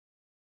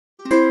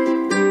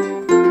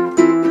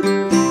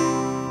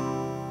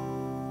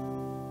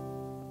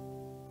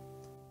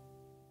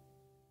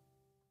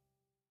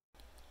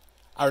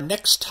Our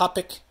next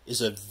topic is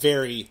a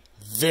very,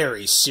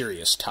 very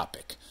serious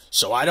topic,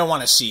 so I don't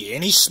want to see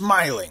any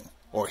smiling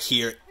or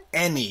hear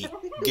any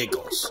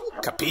giggles.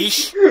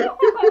 Capiche?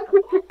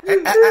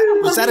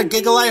 Was that a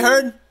giggle I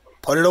heard?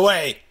 Put it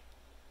away.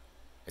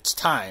 It's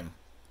time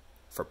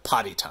for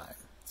Potty Time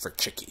for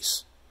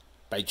Chickies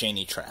by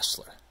Janee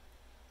Trasler.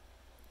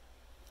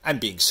 I'm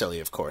being silly,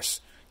 of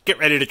course. Get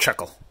ready to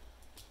chuckle.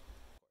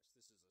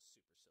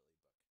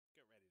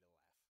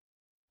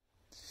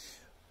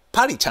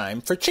 Potty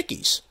Time for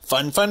Chickies.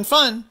 Fun, fun,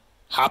 fun.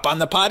 Hop on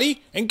the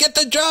potty and get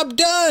the job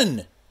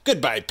done.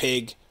 Goodbye,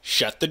 pig.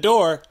 Shut the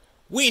door.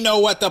 We know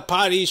what the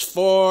potty's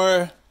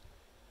for.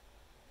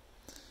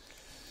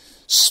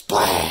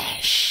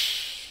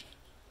 Splash.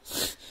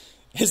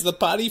 Is the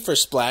potty for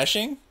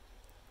splashing?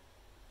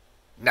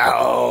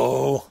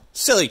 No.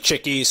 Silly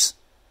chickies.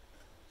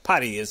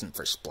 Potty isn't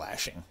for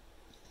splashing.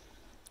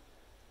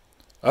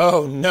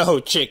 Oh no,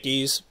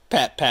 chickies.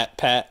 Pat, pat,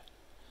 pat.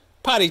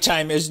 Potty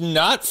time is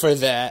not for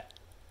that.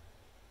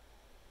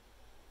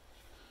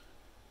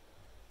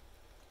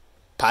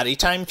 Potty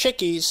time,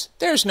 chickies.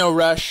 There's no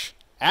rush.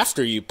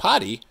 After you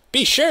potty,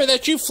 be sure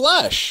that you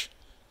flush.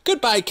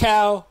 Goodbye,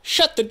 cow.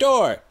 Shut the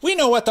door. We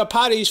know what the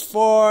potty's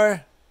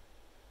for.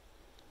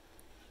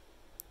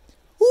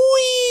 Whee!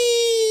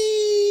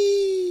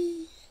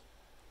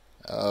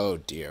 Oh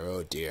dear,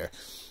 oh dear.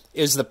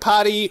 Is the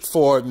potty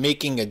for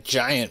making a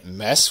giant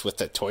mess with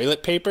the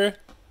toilet paper?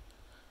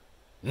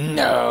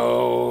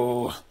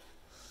 No.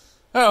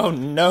 Oh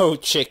no,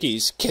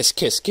 chickies. Kiss,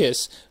 kiss,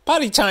 kiss.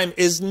 Potty time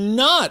is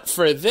not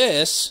for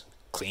this.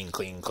 Clean,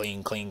 clean,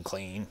 clean, clean,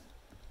 clean.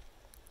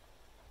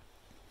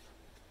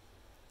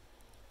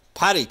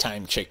 Potty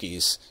time,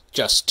 chickies.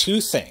 Just two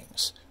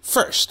things.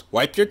 First,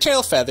 wipe your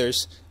tail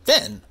feathers.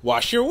 Then,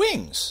 wash your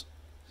wings.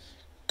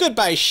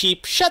 Goodbye,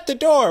 sheep. Shut the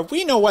door.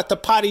 We know what the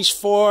potty's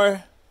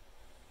for.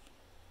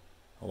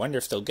 I wonder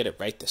if they'll get it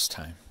right this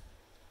time.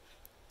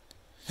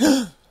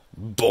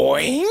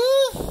 Boing!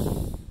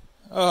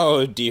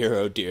 Oh dear,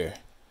 oh dear.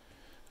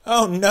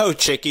 Oh no,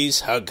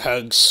 chickies. Hug,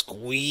 hug,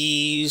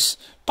 squeeze.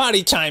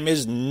 Potty time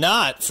is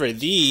not for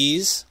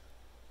these.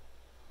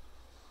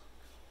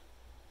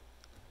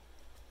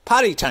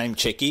 Potty time,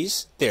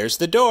 chickies. There's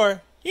the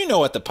door. You know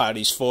what the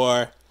potty's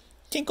for.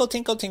 Tinkle,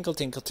 tinkle, tinkle,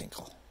 tinkle,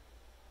 tinkle.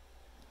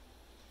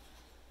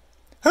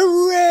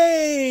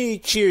 Hooray!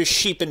 Cheers,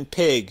 sheep and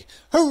pig.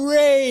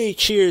 Hooray!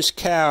 Cheers,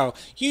 cow.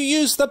 You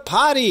use the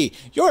potty.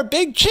 You're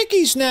big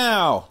chickies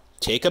now.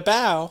 Take a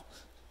bow.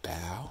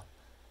 Bow,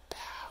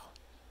 bow,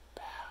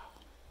 bow.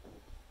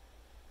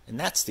 And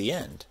that's the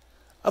end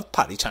of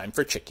Potty Time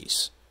for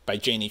Chickies by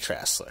Janee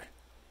Trasler.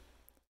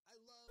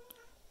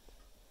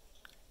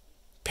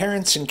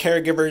 Parents and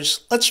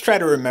caregivers, let's try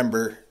to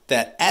remember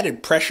that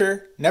added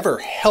pressure never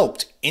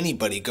helped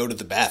anybody go to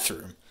the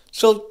bathroom.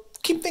 So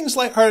keep things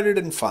lighthearted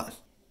and fun.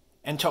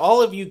 And to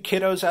all of you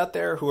kiddos out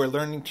there who are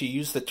learning to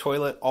use the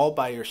toilet all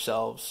by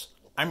yourselves,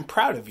 I'm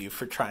proud of you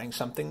for trying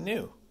something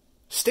new.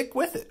 Stick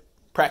with it.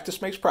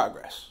 Practice makes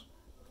progress.